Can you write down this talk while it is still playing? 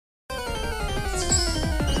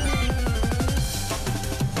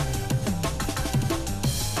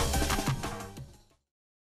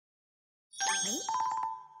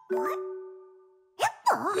Yo,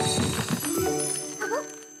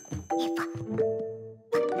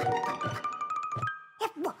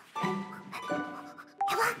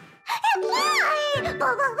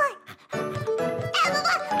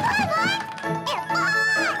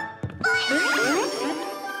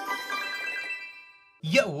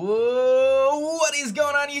 what is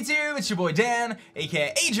going on YouTube? It's your boy Dan,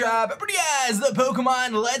 aka aDrive, pretty as the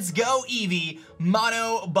Pokemon Let's Go Eevee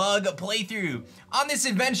MonoBUG playthrough. On this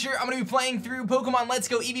adventure, I'm going to be playing through Pokemon Let's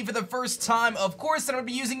Go Eevee for the first time, of course, and I'm going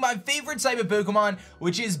to be using my favorite type of Pokemon,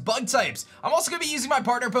 which is bug types. I'm also going to be using my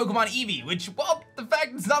partner Pokemon Eevee, which, well, the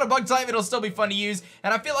fact it's not a bug type, it'll still be fun to use,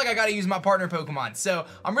 and I feel like I got to use my partner Pokemon. So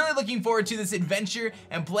I'm really looking forward to this adventure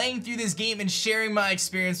and playing through this game and sharing my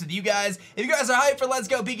experience with you guys. If you guys are hyped for Let's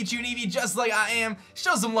Go Pikachu and Eevee just like I am,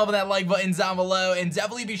 show some love on that like button down below, and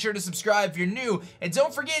definitely be sure to subscribe if you're new. And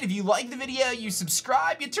don't forget, if you like the video, you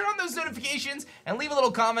subscribe, you turn on those notifications, and leave a little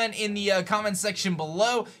comment in the comment section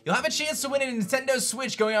below. You'll have a chance to win a Nintendo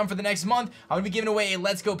Switch going on for the next month. I'm going to be giving away a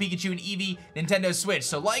Let's Go Pikachu and Eevee Nintendo Switch.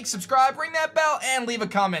 So like, subscribe, ring that bell, and leave a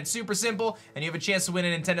comment. Super simple, and you have a chance to win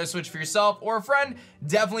a Nintendo Switch for yourself or a friend.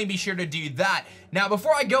 Definitely be sure to do that. Now,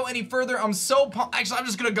 before I go any further, I'm so pumped. Actually, I'm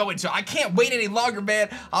just going to go into it. I can't wait any longer, man.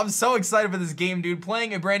 I'm so excited for this game, dude.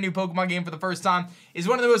 Playing a brand new Pokemon game for the first time is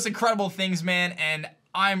one of the most incredible things, man, and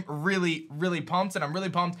I'm really, really pumped, and I'm really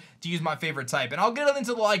pumped to use my favorite type. And I'll get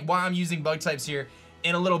into like why I'm using bug types here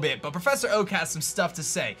in a little bit, but Professor Oak has some stuff to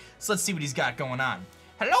say, so let's see what he's got going on.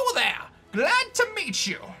 Hello there, glad to meet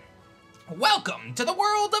you. Welcome to the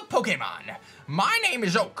world of Pokemon. My name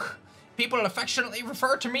is Oak. People affectionately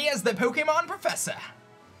refer to me as the Pokemon Professor.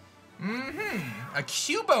 A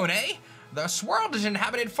Cubone, eh? This world is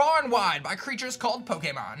inhabited far and wide by creatures called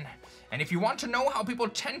Pokemon. And if you want to know how people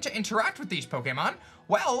tend to interact with these Pokemon,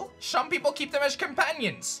 well, some people keep them as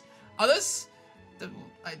companions. Others,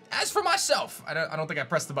 as for myself, I don't think I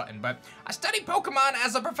pressed the button, but I study Pokemon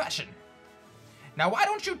as a profession. Now, why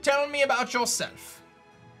don't you tell me about yourself?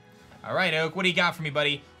 All right, Oak, what do you got for me,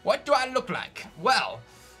 buddy? What do I look like? Well,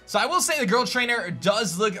 so I will say the girl trainer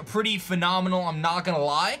does look pretty phenomenal, I'm not gonna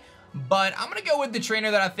lie. But I'm gonna go with the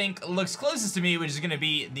trainer that I think looks closest to me, which is gonna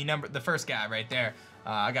be the first guy right there.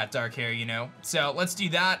 I got dark hair, you know. So let's do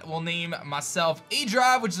that. We'll name myself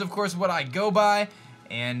aDrive, which is of course what I go by.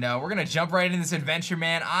 And we're gonna jump right into this adventure,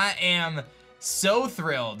 man. I am so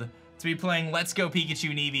thrilled to be playing Let's Go Pikachu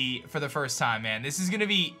and Eevee for the first time, man. This is gonna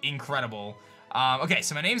be incredible. Okay,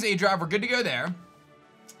 so my name's aDrive, we're good to go there.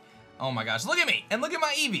 Oh my gosh, look at me, and look at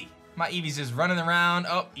my Eevee. My Eevee's just running around.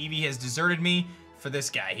 Oh, Eevee has deserted me for this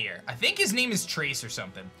guy here. I think his name is Trace or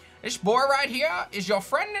something. This boy right here is your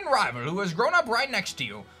friend and rival who has grown up right next to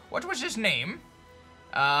you. What was his name?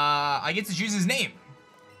 I get to choose his name.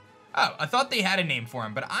 Oh, I thought they had a name for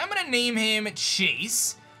him, but I'm gonna name him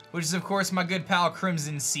Chase, which is of course my good pal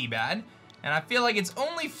Crimson Seabad. And I feel like it's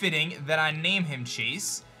only fitting that I name him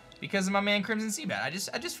Chase because of my man Crimson Seabad. I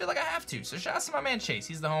just feel like I have to. So shout out to my man Chase,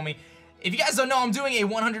 he's the homie. If you guys don't know, I'm doing a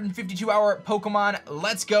 152-hour Pokemon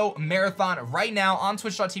Let's Go marathon right now on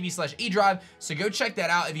twitch.tv/aDrive, so go check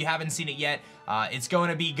that out if you haven't seen it yet. It's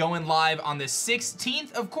going to be going live on the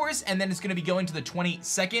 16th, of course, and then it's going to be going to the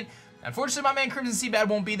 22nd. Unfortunately, my man Crimson Seabad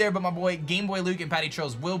won't be there, but my boy Game Boy Luke and Patty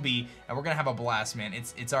Trills will be, and we're going to have a blast, man.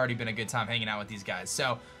 It's already been a good time hanging out with these guys.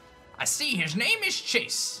 So, I see his name is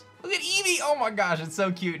Chase. Look at Eevee. Oh my gosh, it's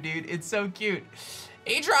so cute, dude. It's so cute.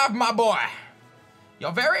 aDrive, my boy.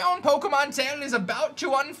 Your very own Pokemon tale is about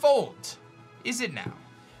to unfold. Is it now?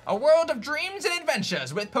 A world of dreams and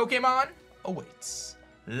adventures with Pokemon awaits.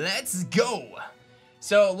 Let's go.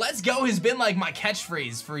 So, Let's Go has been like my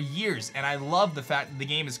catchphrase for years, and I love the fact that the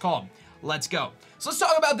game is called Let's Go. So let's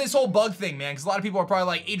talk about this whole bug thing, man, because a lot of people are probably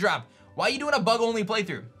like, aDrive, why are you doing a bug-only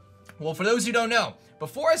playthrough? Well, for those who don't know,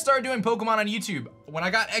 before I started doing Pokemon on YouTube, when I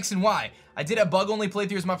got X and Y, I did a bug-only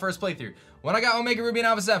playthrough as my first playthrough. When I got Omega Ruby and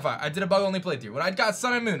Alpha Sapphire, I did a bug-only playthrough. When I got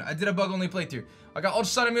Sun and Moon, I did a bug-only playthrough. I got Ultra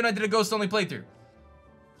Sun and Moon, I did a Ghost-only playthrough.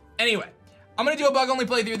 Anyway, I'm gonna do a bug-only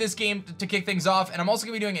playthrough this game to kick things off, and I'm also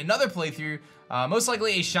gonna be doing another playthrough, most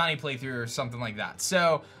likely a shiny playthrough or something like that.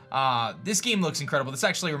 So, this game looks incredible. This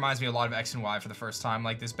actually reminds me a lot of X and Y for the first time,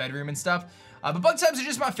 like this bedroom and stuff. But bug types are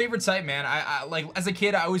just my favorite type, man. I like, as a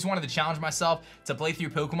kid, I always wanted to challenge myself to play through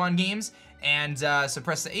Pokemon games. And so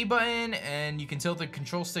press the A button, and you can tilt the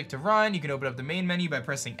control stick to run. You can open up the main menu by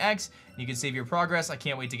pressing X, and you can save your progress. I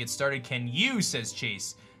can't wait to get started. Can you, says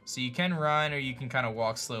Chase. So you can run, or you can kind of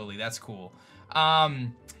walk slowly. That's cool.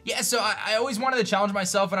 Yeah, so I always wanted to challenge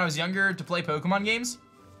myself when I was younger to play Pokemon games.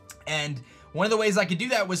 And one of the ways I could do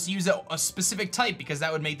that was to use a specific type, because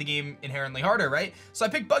that would make the game inherently harder, right? So I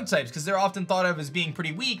picked bug types because they're often thought of as being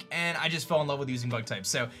pretty weak, and I just fell in love with using bug types.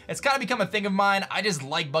 So it's kind of become a thing of mine. I just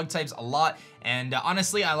like bug types a lot, and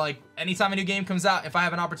honestly, I like anytime a new game comes out, if I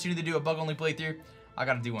have an opportunity to do a bug-only playthrough, I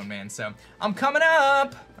gotta do one, man. So I'm coming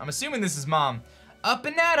up. I'm assuming this is Mom. Up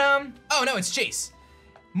and at 'em. Oh no, it's Chase.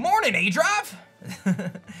 Morning, aDrive.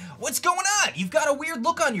 What's going on? You've got a weird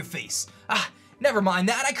look on your face. Never mind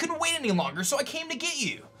that. I couldn't wait any longer, so I came to get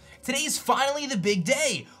you. Today's finally the big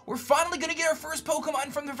day. We're finally gonna get our first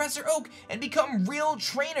Pokemon from Professor Oak and become real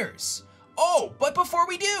trainers. Oh, but before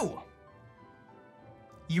we do,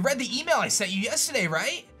 you read the email I sent you yesterday,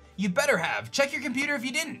 right? You better have. Check your computer if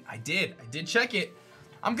you didn't. I did check it.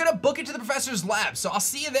 I'm gonna book it to the professor's lab, so I'll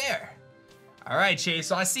see you there. All right, Chase,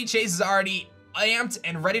 so I see Chase is already amped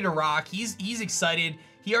and ready to rock. He's excited.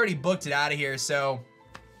 He already booked it out of here, so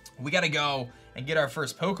we gotta go and get our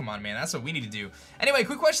first Pokemon, man. That's what we need to do. Anyway,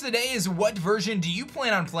 quick question of the day is, what version do you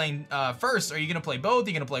plan on playing first? Are you gonna play both? Are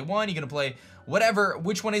you gonna play one? Are you gonna play whatever?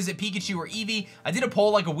 Which one is it, Pikachu or Eevee? I did a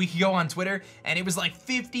poll like a week ago on Twitter, and it was like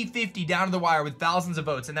 50-50 down to the wire with thousands of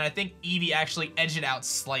votes, and then I think Eevee actually edged it out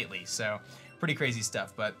slightly, so pretty crazy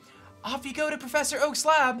stuff. But off you go to Professor Oak's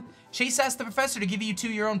lab. Chase asked the professor to give you 2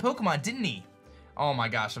 your own Pokemon, didn't he? Oh my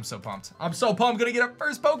gosh, I'm so pumped. I'm so pumped, gonna get our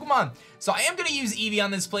first Pokemon. So I am gonna use Eevee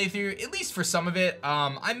on this playthrough, at least for some of it.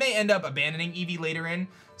 I may end up abandoning Eevee later in.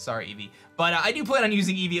 Sorry, Eevee. But I do plan on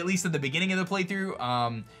using Eevee at least at the beginning of the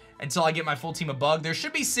playthrough, until I get my full team of Bug. There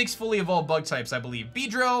should be 6 fully evolved Bug types, I believe.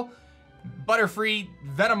 Beedrill, Butterfree,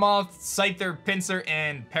 Venomoth, Scyther, Pinsir,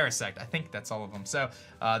 and Parasect. I think that's all of them. So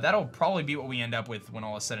that'll probably be what we end up with when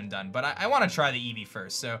all is said and done. But I wanna try the Eevee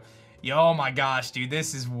first, so. Oh my gosh, dude,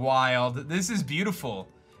 this is wild. This is beautiful.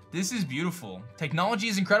 This is beautiful. Technology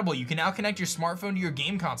is incredible. You can now connect your smartphone to your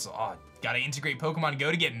game console. Oh, gotta integrate Pokemon Go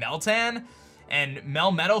to get Meltan and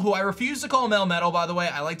Melmetal, who I refuse to call Melmetal, by the way.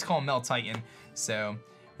 I like to call him Meltitan. So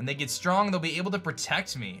when they get strong, they'll be able to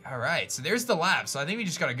protect me. All right, so there's the lab. So I think we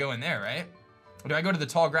just gotta go in there, right? Or do I go to the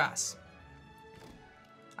tall grass?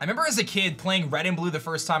 I remember as a kid playing Red and Blue the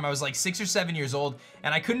first time. I was like 6 or 7 years old,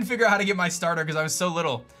 and I couldn't figure out how to get my starter because I was so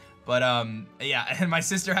little. But yeah, and my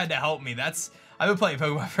sister had to help me. I've been playing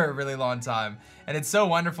Pokemon for a really long time, and it's so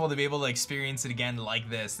wonderful to be able to experience it again like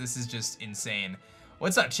this. This is just insane.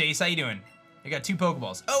 What's up, Chase? How you doing? I got 2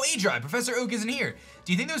 Pokeballs. Oh, aDrive, Professor Oak isn't here.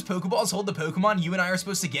 Do you think those Pokeballs hold the Pokemon you and I are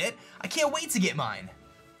supposed to get? I can't wait to get mine.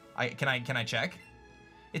 Can I check?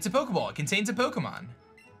 It's a Pokeball. It contains a Pokemon.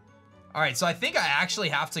 All right, so I think I actually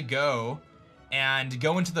have to go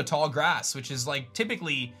into the tall grass, which is like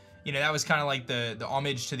typically, you know, that was kind of like the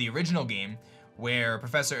homage to the original game where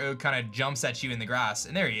Professor Oak kind of jumps at you in the grass.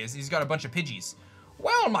 And there he is. He's got a bunch of Pidgeys.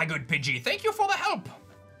 Well, my good Pidgey, thank you for the help.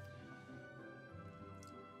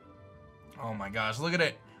 Oh my gosh, look at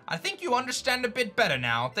it. I think you understand a bit better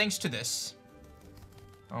now, thanks to this.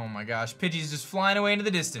 Oh my gosh, Pidgey's just flying away into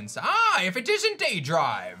the distance. If it isn't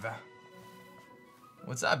aDrive.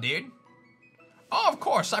 What's up, dude? Oh, of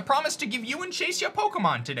course, I promised to give you and Chase your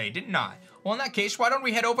Pokemon today, didn't I? Well, in that case, why don't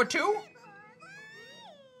we head over to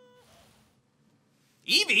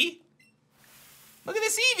Eevee? Look at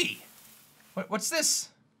this Eevee. What's this?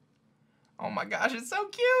 Oh my gosh, it's so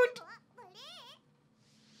cute.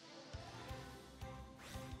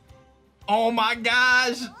 Oh my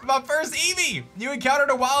gosh, my first Eevee. You encountered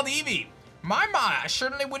a wild Eevee. My, I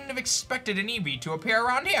certainly wouldn't have expected an Eevee to appear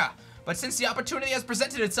around here. But since the opportunity has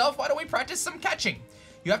presented itself, why don't we practice some catching?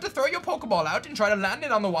 You have to throw your Pokeball out and try to land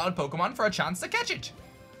it on the wild Pokemon for a chance to catch it.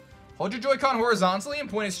 Hold your Joy-Con horizontally and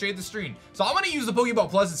point it straight at the screen. So I'm gonna use the Pokeball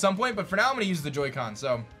Plus at some point, but for now I'm gonna use the Joy-Con.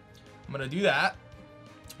 So I'm gonna do that.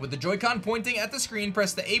 With the Joy-Con pointing at the screen,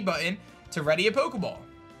 press the A button to ready a Pokeball.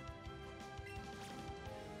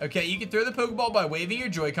 Okay, you can throw the Pokeball by waving your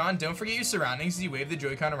Joy-Con. Don't forget your surroundings as you wave the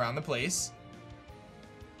Joy-Con around the place.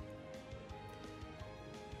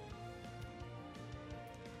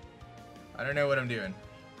 I don't know what I'm doing.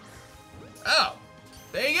 Oh,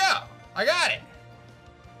 there you go. I got it.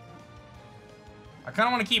 I kind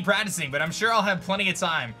of want to keep practicing, but I'm sure I'll have plenty of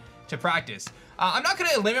time to practice. I'm not going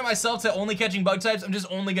to limit myself to only catching bug types. I'm just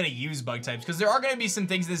only going to use bug types because there are going to be some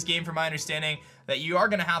things in this game, from my understanding, that you are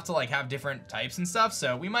going to have to like have different types and stuff.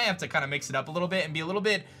 So we might have to kind of mix it up a little bit and be a little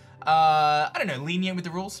bit, I don't know, lenient with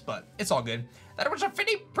the rules, but it's all good. That was a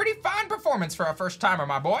pretty fine performance for a first timer,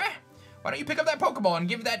 my boy. Why don't you pick up that Pokeball and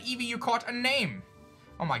give that Eevee you caught a name?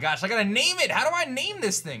 Oh my gosh, I gotta name it. How do I name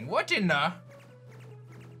this thing? What in the?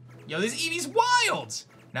 Yo, this Eevee's wild.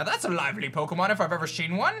 Now that's a lively Pokemon if I've ever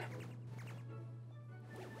seen one.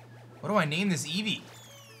 What do I name this Eevee?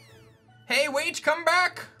 Hey, wait, come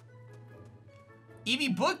back.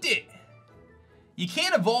 Eevee booked it. you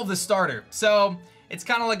can't evolve the starter. So it's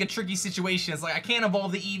kind of like a tricky situation. It's like, I can't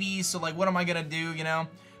evolve the Eevees, so like, what am I gonna do, you know?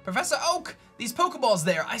 Professor Oak, these Pokeballs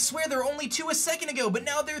there, I swear there were only 2 a second ago, but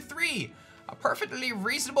now they're 3. A perfectly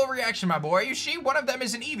reasonable reaction, my boy. You see, one of them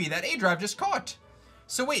is an Eevee that aDrive just caught.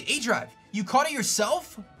 So wait, aDrive, you caught it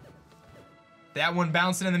yourself? That one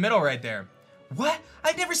bouncing in the middle right there. What?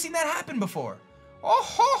 I've never seen that happen before. Oh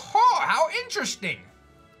ho ho, how interesting.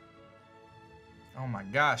 Oh my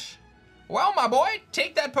gosh. Well, my boy,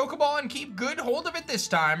 take that Pokeball and keep good hold of it this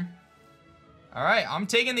time. All right, I'm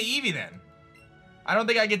taking the Eevee then. I don't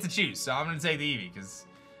think I get to choose, so I'm gonna take the Eevee because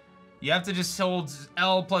you have to just hold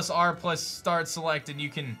L plus R plus start select and you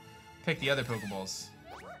can pick the other Pokeballs.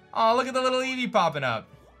 Oh, look at the little Eevee popping up.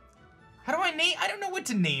 How do I name? I don't know what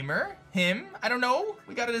to name her. Him? I don't know.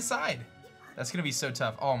 We gotta decide. That's gonna be so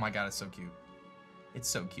tough. Oh my god, it's so cute. It's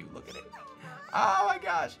so cute. Look at it. Oh my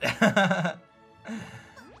gosh.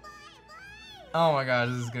 Oh my gosh,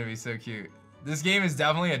 this is gonna be so cute. This game is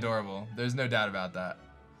definitely adorable. There's no doubt about that.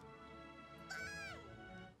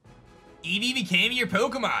 Eevee became your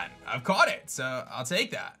Pokemon. I've caught it, so I'll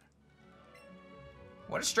take that.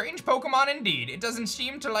 What a strange Pokemon indeed. It doesn't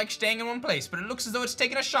seem to like staying in one place, but it looks as though it's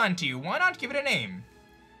taken a shine to you. Why not give it a name?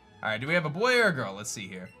 All right, do we have a boy or a girl? Let's see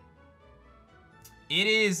here.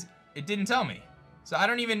 It didn't tell me, so I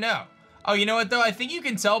don't even know. Oh, you know what though? I think you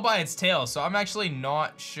can tell by its tail, so I'm actually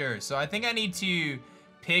not sure. So I think I need to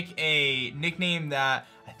pick a nickname that,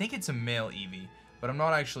 I think it's a male Eevee, but I'm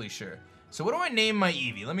not actually sure. So what do I name my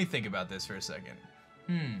Eevee? Let me think about this for a second.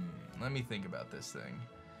 Let me think about this thing.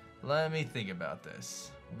 Let me think about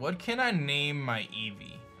this. What can I name my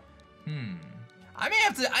Eevee?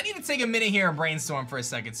 I need to take a minute here and brainstorm for a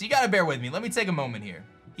second, so you gotta bear with me. Let me take a moment here.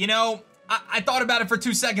 You know, I thought about it for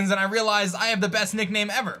 2 seconds and I realized I have the best nickname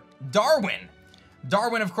ever. Darwin.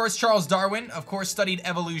 Darwin, of course, Charles Darwin, of course, studied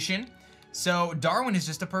evolution. So Darwin is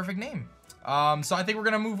just a perfect name. So I think we're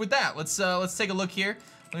gonna move with that. Let's take a look here.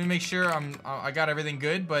 Let me make sure I got everything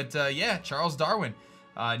good. But yeah, Charles Darwin,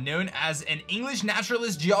 known as an English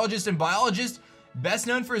naturalist, geologist, and biologist, best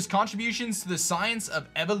known for his contributions to the science of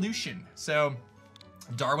evolution. So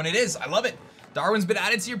Darwin it is. I love it. Darwin's been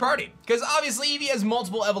added to your party because obviously Eevee has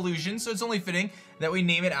multiple evolutions, so it's only fitting that we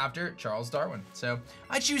name it after Charles Darwin. So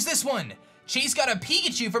I choose this one. Chase got a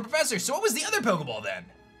Pikachu for Professor. So what was the other Pokeball then?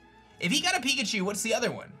 If he got a Pikachu, what's the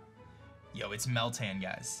other one? Yo, it's Meltan,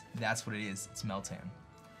 guys. That's what it is. It's Meltan.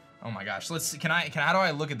 Oh my gosh. How do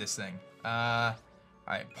I look at this thing? All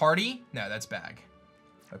right, party. No, that's bag.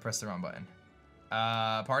 I pressed the wrong button.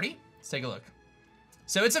 Party. Let's take a look.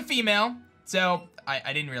 So it's a female. So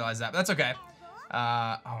I didn't realize that, but that's okay.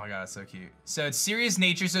 Oh my god, it's so cute. So it's serious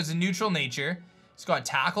nature, so it's a neutral nature. It's got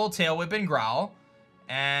tackle, tail whip, and growl.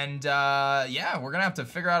 And yeah, we're gonna have to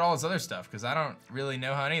figure out all this other stuff because I don't really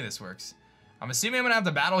know how any of this works. I'm assuming I'm gonna have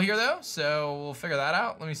to battle here though, so we'll figure that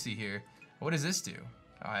out. Let me see here. What does this do?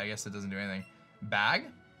 Oh, I guess it doesn't do anything. Bag,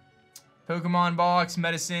 Pokemon box,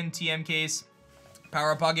 medicine, TM case,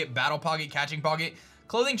 power pocket, battle pocket, catching pocket,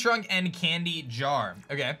 clothing trunk, and candy jar.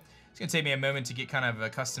 Okay. It's gonna take me a moment to get kind of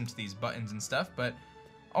accustomed to these buttons and stuff, but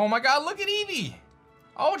oh my god, look at Eevee!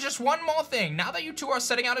 Oh, just one more thing. Now that you two are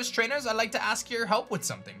setting out as trainers, I'd like to ask your help with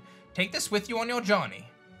something. Take this with you on your journey.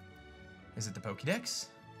 Is it the Pokédex?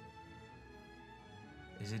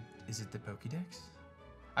 Is it the Pokédex?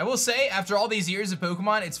 I will say, after all these years of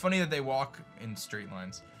Pokemon, it's funny that they walk in straight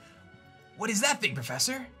lines. What is that thing,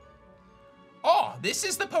 Professor? Oh, this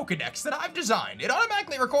is the Pokédex that I've designed. It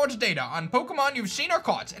automatically records data on Pokemon you've seen or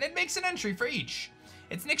caught, and it makes an entry for each.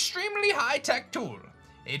 It's an extremely high-tech tool.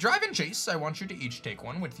 aDrive and Chase, I want you to each take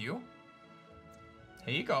one with you.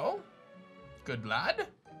 Here you go. Good lad.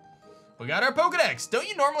 We got our Pokédex. Don't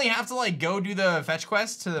you normally have to, like, go do the fetch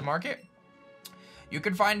quest to the market? You'll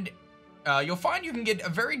find you can get a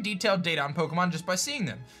very detailed data on Pokemon just by seeing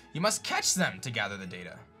them. You must catch them to gather the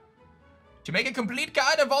data. To make a complete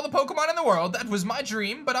guide of all the Pokemon in the world, that was my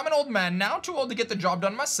dream, but I'm an old man now, too old to get the job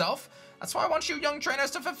done myself. That's why I want you young trainers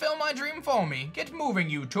to fulfill my dream for me. Get moving,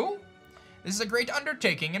 you two. This is a great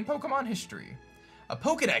undertaking in Pokemon history. A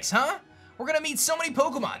Pokédex, huh? We're gonna meet so many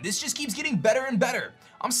Pokemon. This just keeps getting better and better.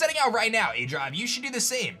 I'm setting out right now, aDrive. You should do the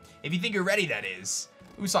same. If you think you're ready, that is.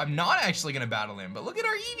 Ooh, so I'm not actually gonna battle him, but look at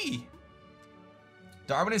our Eevee.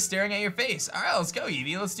 Darwin is staring at your face. All right, let's go,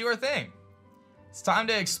 Eevee. Let's do our thing. It's time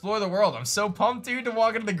to explore the world. I'm so pumped, dude, to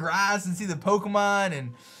walk into the grass and see the Pokemon.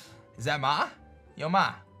 And is that Ma? Yo,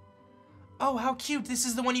 Ma. Oh, how cute. This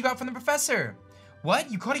is the one you got from the professor.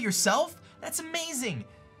 What? You caught it yourself? That's amazing.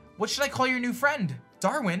 What should I call your new friend?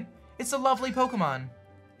 Darwin? It's a lovely Pokemon.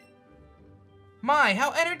 My,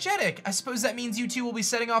 how energetic. I suppose that means you two will be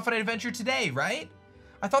setting off on an adventure today, right?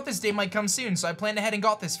 I thought this day might come soon, so I planned ahead and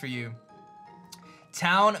got this for you.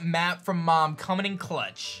 Town map from Mom coming in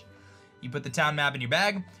clutch. You put the town map in your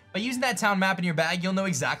bag. By using that town map in your bag, you'll know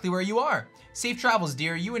exactly where you are. Safe travels,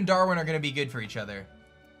 dear. You and Darwin are gonna be good for each other.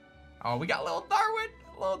 Oh, we got little Darwin.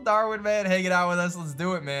 Little Darwin, man, hanging out with us. Let's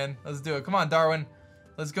do it, man. Let's do it. Come on, Darwin.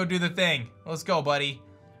 Let's go do the thing. Let's go, buddy.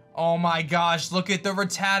 Oh my gosh, look at the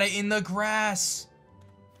Rattata in the grass.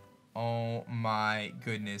 Oh my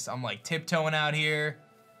goodness. I'm like tiptoeing out here.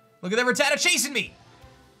 Look at the Rattata chasing me.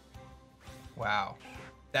 Wow.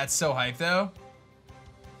 That's so hype, though.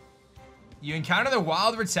 You encounter the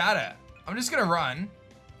wild Rattata. I'm just gonna run.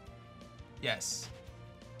 Yes.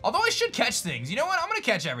 Although I should catch things. You know what? I'm gonna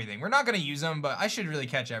catch everything. We're not gonna use them, but I should really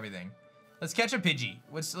catch everything. Let's catch a Pidgey.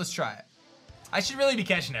 Let's try it. I should really be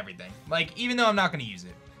catching everything. Like, even though I'm not gonna use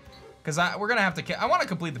it. Because we're gonna have to I wanna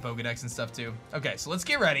complete the Pokedex and stuff too. Okay, so let's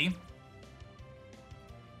get ready.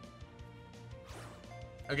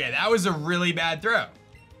 Okay, that was a really bad throw.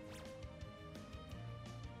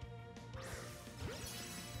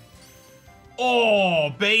 Oh,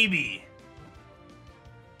 baby.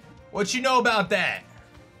 What you know about that?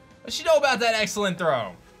 What you know about that excellent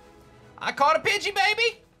throw? I caught a Pidgey,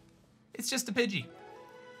 baby. It's just a Pidgey.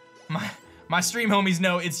 My stream homies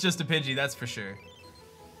know it's just a Pidgey, that's for sure.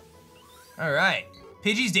 All right.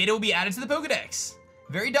 Pidgey's data will be added to the Pokedex.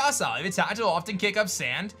 Very docile. If attacked, it will often kick up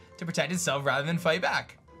sand to protect itself rather than fight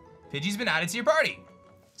back. Pidgey's been added to your party.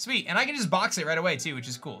 Sweet, and I can just box it right away too, which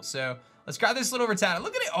is cool. So let's grab this little Rattata.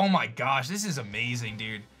 Look at it. Oh my gosh, this is amazing,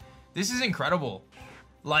 dude. This is incredible.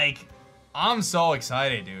 Like, I'm so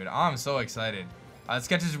excited, dude. I'm so excited. Let's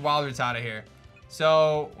catch this wild Rattata here.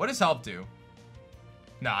 So, what does help do?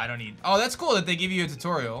 No, I don't need. Oh, that's cool that they give you a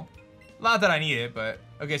tutorial. Not that I need it, but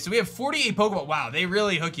okay. So we have 48 Pokeball. Wow, they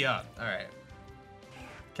really hook you up. All right.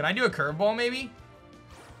 Can I do a curveball maybe?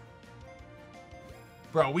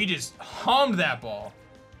 Bro, we just hummed that ball.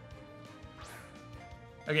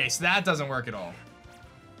 Okay, so that doesn't work at all.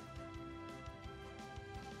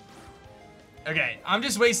 Okay, I'm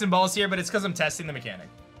just wasting balls here, but it's because I'm testing the mechanic.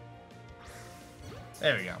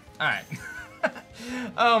 There we go. All right.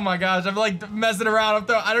 Oh my gosh, I'm like messing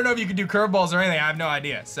around. I don't know if you can do curveballs or anything. I have no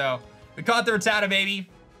idea. So we caught the Rattata, baby.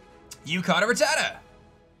 You caught a Rattata.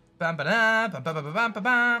 And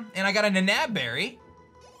I got a Nanab Berry.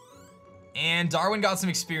 And Darwin got some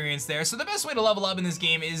experience there. So the best way to level up in this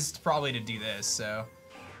game is probably to do this. So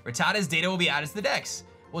Rattata's data will be added to the dex.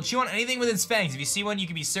 We'll chew on anything with its fangs. If you see one, you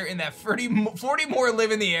can be certain that 40 more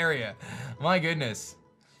live in the area. My goodness.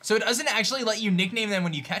 So it doesn't actually let you nickname them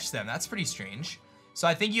when you catch them. That's pretty strange. So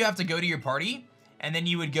I think you have to go to your party, and then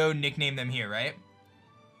you would go nickname them here, right?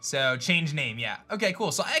 So change name, yeah. Okay,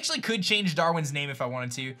 cool. So I actually could change Darwin's name if I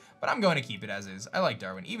wanted to, but I'm going to keep it as is. I like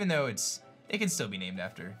Darwin, even though it can still be named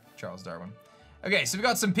after Charles Darwin. Okay, so we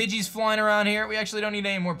got some Pidgeys flying around here. We actually don't need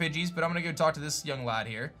any more Pidgeys, but I'm gonna go talk to this young lad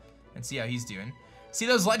here and see how he's doing. See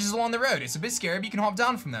those ledges along the road? It's a bit scary, but you can hop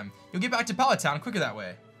down from them. You'll get back to Pallet Town quicker that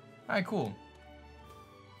way. All right, cool.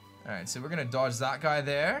 All right, so we're gonna dodge that guy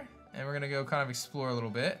there, and we're gonna go kind of explore a little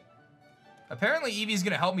bit. Apparently, Eevee's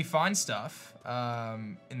gonna help me find stuff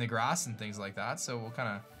in the grass and things like that, so we'll kind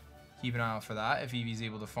of keep an eye out for that. If Eevee's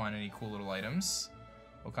able to find any cool little items,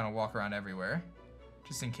 we'll kind of walk around everywhere,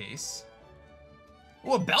 just in case.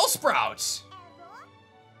 Oh, a Bellsprout!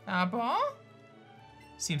 Abba?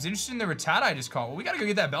 Seems interested in the Rattata I just caught. Well, we gotta go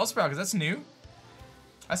get that Bellsprout, because that's new.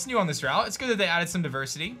 That's new on this route. It's good that they added some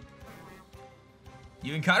diversity.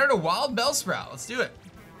 You encountered a wild Bellsprout. Let's do it.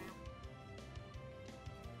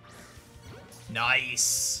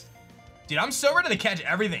 Nice. Dude, I'm so ready to catch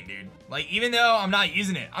everything, dude. Like, even though I'm not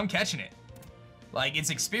using it, I'm catching it. Like, it's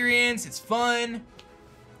experience, it's fun.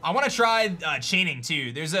 I want to try chaining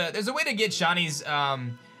too. There's a way to get shinies. I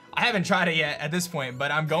haven't tried it yet at this point, but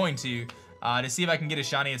I'm going to see if I can get a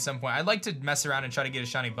shiny at some point. I'd like to mess around and try to get a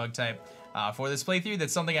shiny bug type for this playthrough.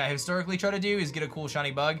 That's something I historically try to do, is get a cool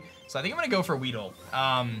shiny bug. So I think I'm gonna go for Weedle.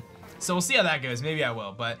 So we'll see how that goes. Maybe I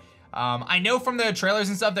will, but I know from the trailers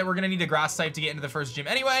and stuff that we're gonna need a grass type to get into the first gym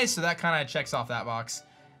anyway, so that kind of checks off that box.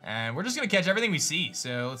 And we're just gonna catch everything we see,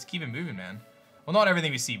 so let's keep it moving, man. Well, not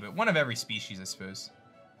everything we see, but one of every species, I suppose.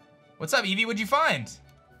 What's up, Eevee? What'd you find?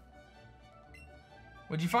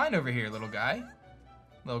 What'd you find over here, little guy?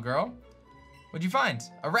 Little girl? What'd you find?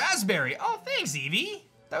 A raspberry. Oh, thanks, Eevee.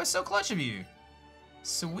 That was so clutch of you.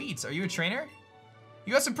 Sweet. Are you a trainer?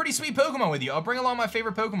 You got some pretty sweet Pokemon with you. I'll bring along my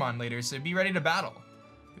favorite Pokemon later, so be ready to battle.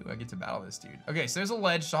 Ooh, I get to battle this dude. Okay, so there's a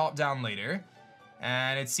ledge to hop down later.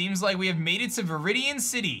 And it seems like we have made it to Viridian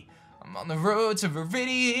City. I'm on the road to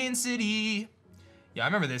Viridian City. Yeah, I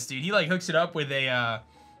remember this dude. He like hooks it up with a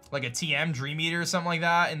like a TM Dream Eater or something like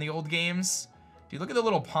that in the old games Dude, look at the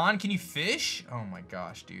little pond. Can you fish? Oh my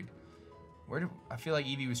gosh, dude. I feel like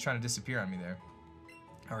Eevee was trying to disappear on me there.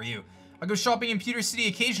 How are you? I go shopping in Pewter City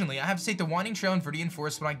occasionally. I have to take the winding trail in Viridian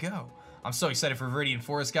Forest when I go. I'm so excited for Viridian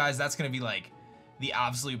Forest, guys. That's gonna be like the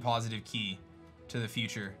absolute positive key to the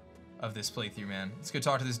future of this playthrough, man. Let's go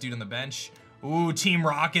talk to this dude on the bench. Ooh, Team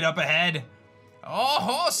Rocket up ahead.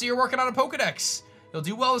 Oh, so you're working on a Pokedex. You'll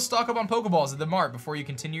do well to stock up on Pokeballs at the mart before you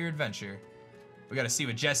continue your adventure. We gotta see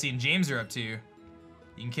what Jesse and James are up to. You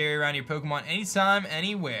can carry around your Pokemon anytime,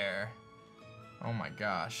 anywhere. Oh my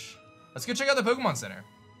gosh. Let's go check out the Pokemon Center.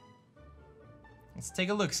 Let's take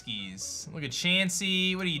a look, skis. Look at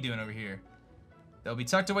Chansey. What are you doing over here? They'll be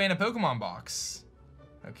tucked away in a Pokemon box.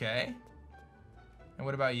 Okay. And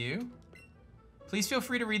what about you? Please feel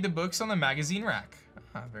free to read the books on the magazine rack.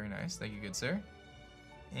 Ah, very nice. Thank you, good sir.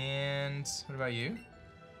 And what about you?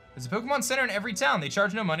 There's a Pokemon Center in every town. They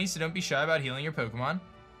charge no money, so don't be shy about healing your Pokemon.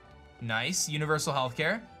 Nice. Universal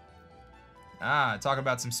healthcare. Ah, talk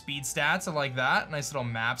about some speed stats. I like that. Nice little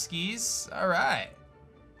map skis. All right.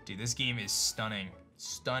 Dude, this game is stunning.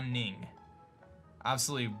 Stunning.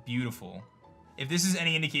 Absolutely beautiful. If this is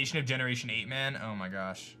any indication of Generation 8, man, oh my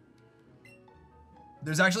gosh.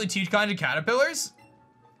 There's actually 2 kinds of caterpillars?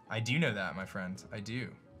 I do know that, my friend. I do.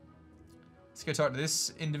 Let's go talk to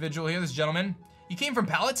this individual here, this gentleman. You came from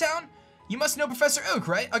Pallet Town? You must know Professor Oak,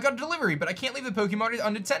 right? I got a delivery, but I can't leave the Pokemon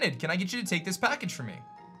unattended. Can I get you to take this package for me?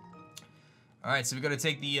 All right, so we got to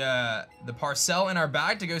take the parcel in our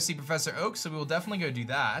bag to go see Professor Oak, so we will definitely go do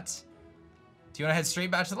that. Do you want to head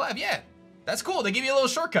straight back to the lab? Yeah, that's cool. They give you a little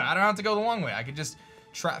shortcut. I don't have to go the long way. I could just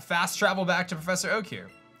fast travel back to Professor Oak here.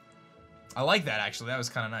 I like that, actually. That was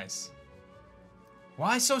kind of nice.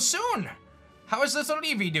 Why so soon? How is little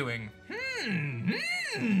Eevee doing?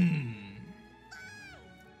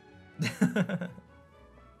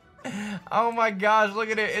 Oh my gosh, look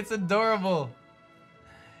at it. It's adorable.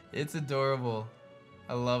 It's adorable.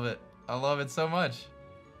 I love it. I love it so much.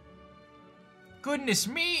 Goodness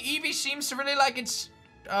me, Eevee seems to really like it's,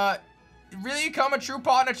 really become a true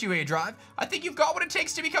partner to you, aDrive. I think you've got what it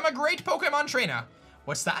takes to become a great Pokemon trainer.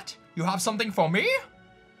 What's that? You have something for me?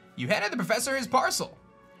 You handed the professor his parcel.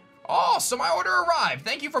 Oh, so my order arrived.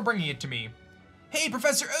 Thank you for bringing it to me. Hey,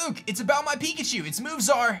 Professor Oak, it's about my Pikachu. Its moves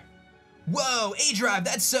are... Whoa, aDrive,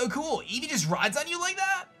 that's so cool. Eevee just rides on you like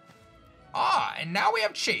that? Ah, and now we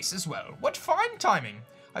have Chase as well. What fine timing.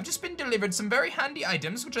 I've just been delivered some very handy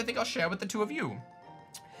items, which I think I'll share with the 2 of you.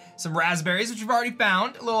 Some raspberries, which we've already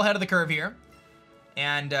found. A little ahead of the curve here.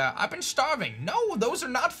 And I've been starving. No, those are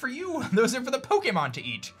not for you. Those are for the Pokemon to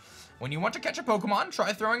eat. When you want to catch a Pokemon,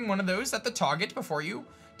 try throwing one of those at the target before you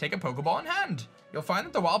take a Pokeball in hand. You'll find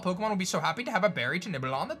that the wild Pokemon will be so happy to have a berry to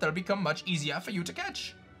nibble on that they'll become much easier for you to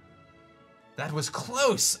catch. That was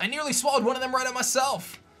close. I nearly swallowed one of them right up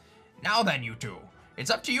myself. Now then, you 2. It's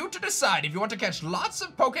up to you to decide if you want to catch lots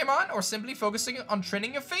of Pokemon or simply focusing on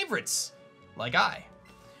training your favorites, like I.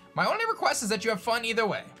 My only request is that you have fun either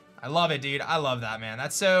way. I love it, dude. I love that, man.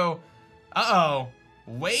 That's so... Uh-oh.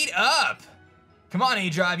 Wait up. Come on,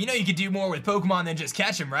 aDrive. You know you could do more with Pokemon than just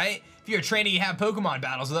catch them, right? If you're a trainer, you have Pokemon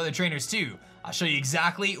battles with other trainers, too. I'll show you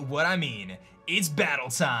exactly what I mean. It's battle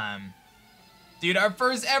time. Dude, our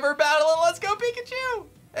first ever battle, and let's go Pikachu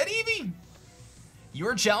and Eevee. You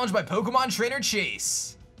are challenged by Pokemon Trainer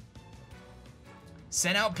Chase.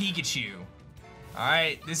 Send out Pikachu. All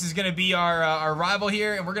right, this is gonna be our rival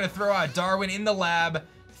here, and we're gonna throw out Darwin in the lab,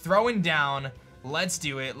 throwing down. Let's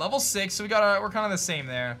do it. Level 6, so we're kind of the same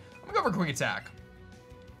there. I'm gonna go for Quick Attack.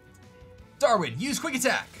 Darwin, use Quick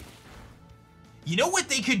Attack. You know what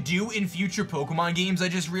they could do in future Pokemon games? I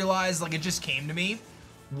just realized, like, it just came to me.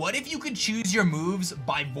 What if you could choose your moves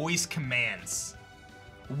by voice commands?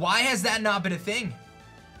 Why has that not been a thing?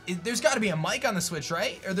 There's got to be a mic on the Switch,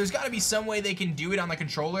 right? Or there's got to be some way they can do it on the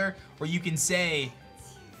controller where you can say,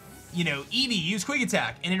 you know, Eevee, use Quick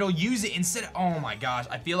Attack, and it'll use it instead of, oh my gosh,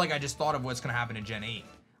 I feel like I just thought of what's going to happen in Gen 8.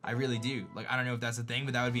 I really do. Like, I don't know if that's a thing,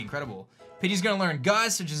 but that would be incredible. Pidgey's going to learn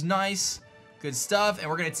Gust, which is nice. Good stuff, and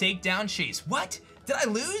we're going to take down Chase. What? Did I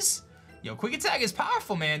lose? Yo, Quick Attack is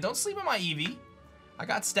powerful, man. Don't sleep on my Eevee. I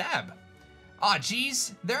got Stab. Aw,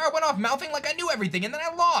 geez. There I went off mouthing like I knew everything, and then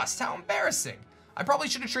I lost. How embarrassing. I probably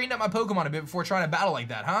should have trained up my Pokemon a bit before trying to battle like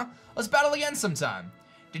that, huh? Let's battle again sometime.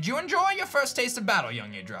 Did you enjoy your first taste of battle,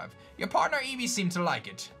 young aDrive? Your partner Eevee seemed to like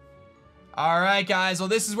it. Alright, guys. Well,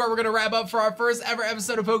 this is where we're going to wrap up for our first ever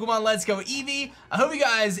episode of Pokemon Let's Go Eevee. I hope you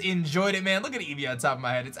guys enjoyed it, man. Look at Eevee on top of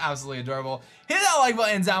my head. It's absolutely adorable. Hit that like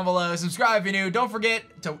button down below. Subscribe if you're new. Don't forget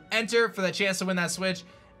to enter for the chance to win that Switch.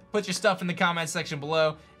 Put your stuff in the comments section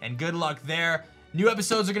below, and good luck there. New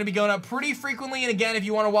episodes are going to be going up pretty frequently, and again, if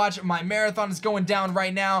you want to watch my marathon, it's going down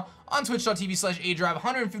right now on twitch.tv/aDrive,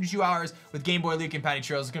 152 hours with Game Boy Luke and Patty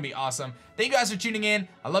Trails. It's gonna be awesome. Thank you guys for tuning in.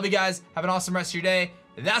 I love you guys. Have an awesome rest of your day.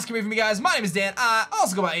 That's gonna be for me, guys. My name is Dan. I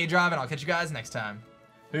also go by aDrive, and I'll catch you guys next time.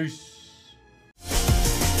 Peace.